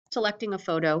selecting a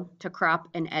photo to crop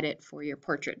and edit for your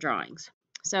portrait drawings.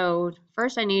 So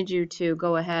first I need you to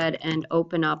go ahead and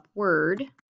open up Word.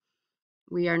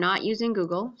 We are not using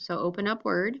Google, so open up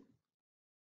Word,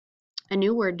 a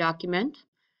new Word document,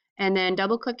 and then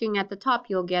double clicking at the top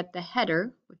you'll get the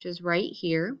header, which is right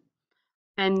here,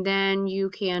 and then you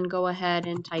can go ahead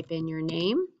and type in your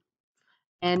name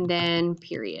and then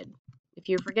period. If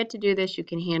you forget to do this, you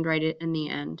can handwrite it in the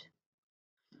end.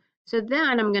 So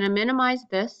then I'm going to minimize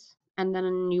this, and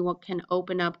then you can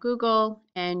open up Google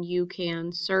and you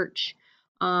can search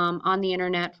on the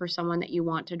internet for someone that you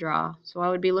want to draw. So I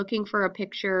would be looking for a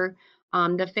picture.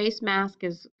 The face mask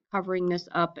is covering this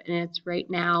up, and it's right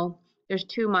now, there's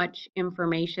too much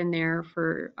information there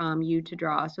for you to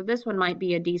draw. So this one might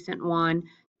be a decent one,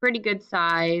 pretty good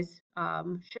size,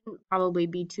 shouldn't probably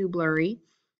be too blurry.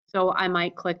 So I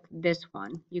might click this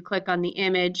one. You click on the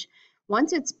image.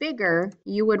 Once it's bigger,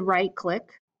 you would right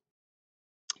click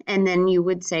and then you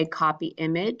would say copy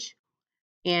image,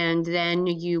 and then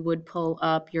you would pull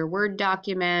up your Word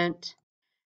document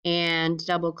and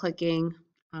double clicking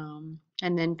and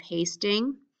then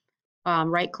pasting,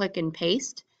 right click and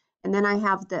paste, and then I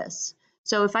have this.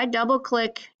 So if I double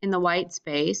click in the white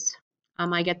space,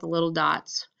 I get the little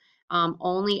dots.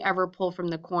 Only ever pull from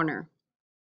the corner.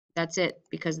 That's it,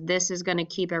 because this is going to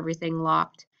keep everything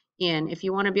locked in. If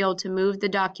you want to be able to move the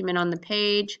document on the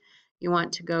page, you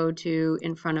want to go to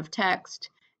in front of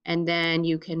text, and then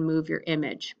you can move your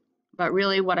image. But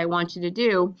really what I want you to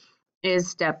do is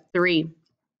step 3,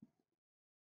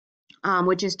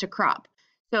 which is to crop.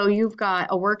 So you've got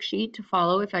a worksheet to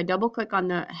follow. If I double click on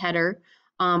the header,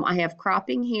 I have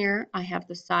cropping here, I have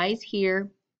the size here,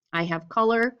 I have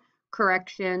color,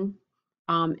 correction,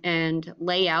 and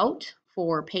layout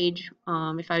for page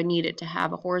if I need it to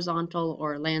have a horizontal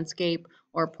or landscape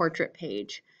or portrait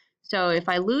page. So if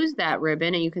I lose that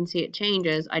ribbon, and you can see it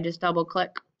changes, I just double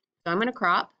click. So I'm going to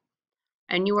crop,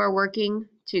 and you are working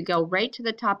to go right to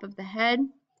the top of the head,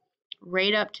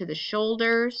 right up to the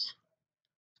shoulders,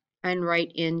 and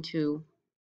right into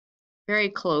very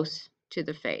close to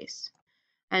the face.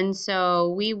 And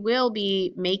so we will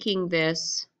be making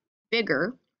this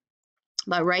bigger,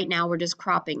 but right now we're just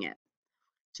cropping it.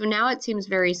 So now it seems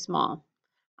very small.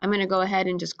 I'm going to go ahead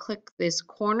and just click this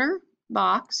corner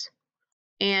box,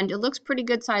 and it looks pretty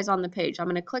good size on the page. I'm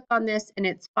going to click on this, and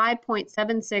it's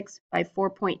 5.76 by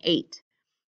 4.8.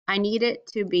 I need it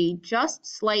to be just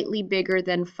slightly bigger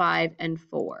than 5 and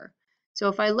 4. So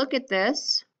if I look at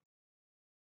this,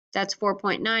 that's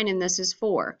 4.9 and this is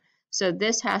 4. So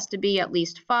this has to be at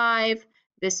least 5.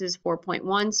 This is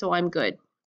 4.1, so I'm good.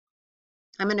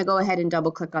 I'm going to go ahead and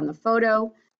double click on the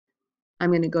photo.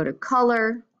 I'm going to go to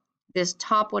color. This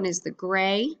top one is the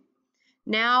gray.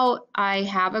 Now I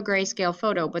have a grayscale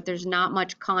photo, but there's not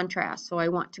much contrast. So I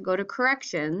want to go to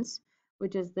corrections,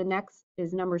 which is the next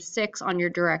is number 6 on your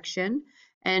direction.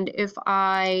 And if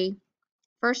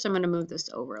first I'm going to move this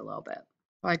over a little bit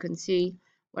so I can see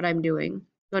what I'm doing.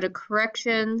 Go to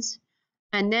corrections,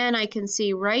 and then I can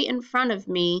see right in front of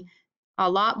me a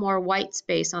lot more white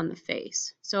space on the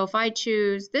face. So if I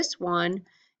choose this one,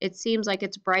 it seems like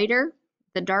it's brighter,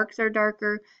 the darks are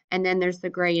darker, and then there's the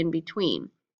gray in between.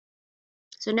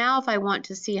 So now if I want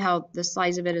to see how the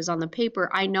size of it is on the paper,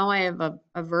 I know I have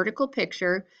a vertical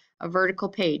picture, a vertical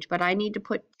page, but I need to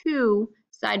put 2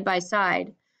 side by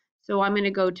side. So I'm going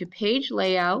to go to page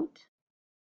layout,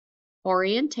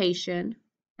 orientation,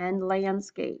 and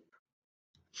landscape.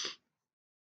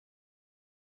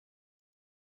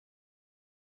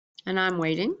 And I'm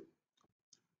waiting,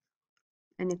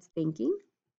 and it's thinking.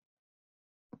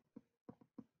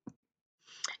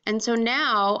 And so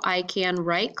now I can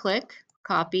right click,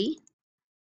 copy,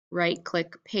 right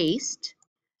click, paste,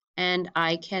 and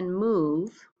I can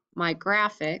move my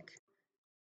graphic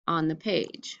on the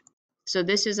page. So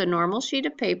this is a normal sheet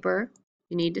of paper.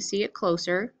 You need to see it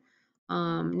closer.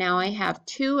 Now I have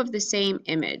 2 of the same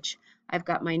image. I've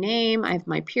got my name, I have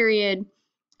my period,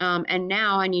 and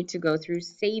now I need to go through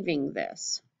saving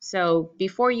this. So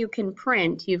before you can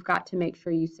print, you've got to make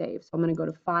sure you save. So I'm going to go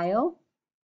to File,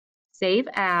 Save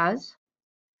As.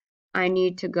 I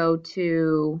need to go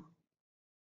to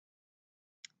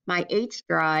my H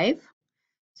drive.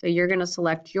 So you're going to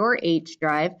select your H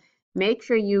drive. Make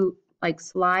sure you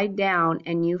slide down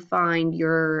and you find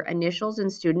your initials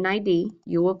and student ID.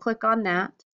 You will click on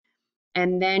that,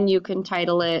 and then you can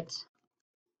title it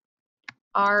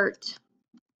Art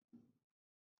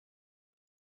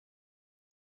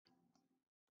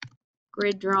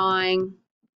Grid Drawing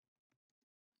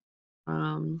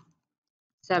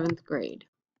 7th grade.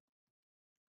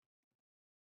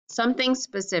 Something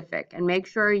specific, and make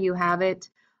sure you have it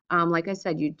Like I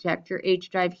said, you check your H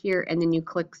drive here and then you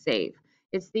click save.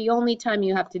 It's the only time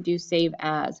you have to do save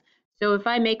as. So if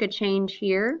I make a change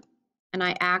here and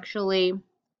I actually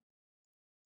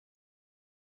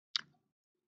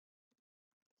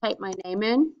type my name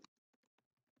in,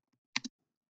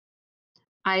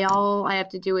 all I have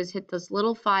to do is hit this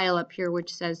little file up here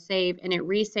which says save, and it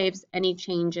resaves any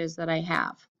changes that I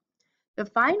have. The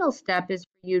final step is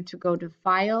for you to go to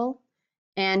File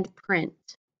and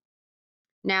Print.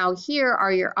 Now here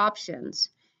are your options.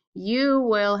 You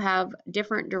will have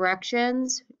different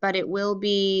directions, but it will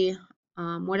be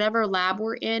whatever lab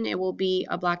we're in, it will be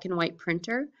a black and white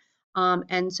printer.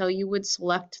 And so you would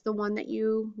select the one that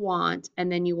you want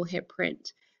and then you will hit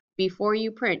print. Before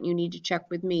you print, you need to check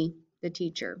with me, the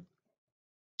teacher.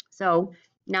 So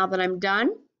now that I'm done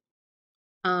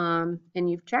and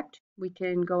you've checked, we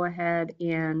can go ahead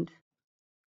and,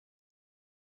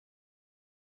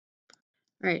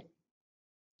 all right,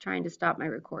 trying to stop my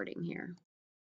recording here.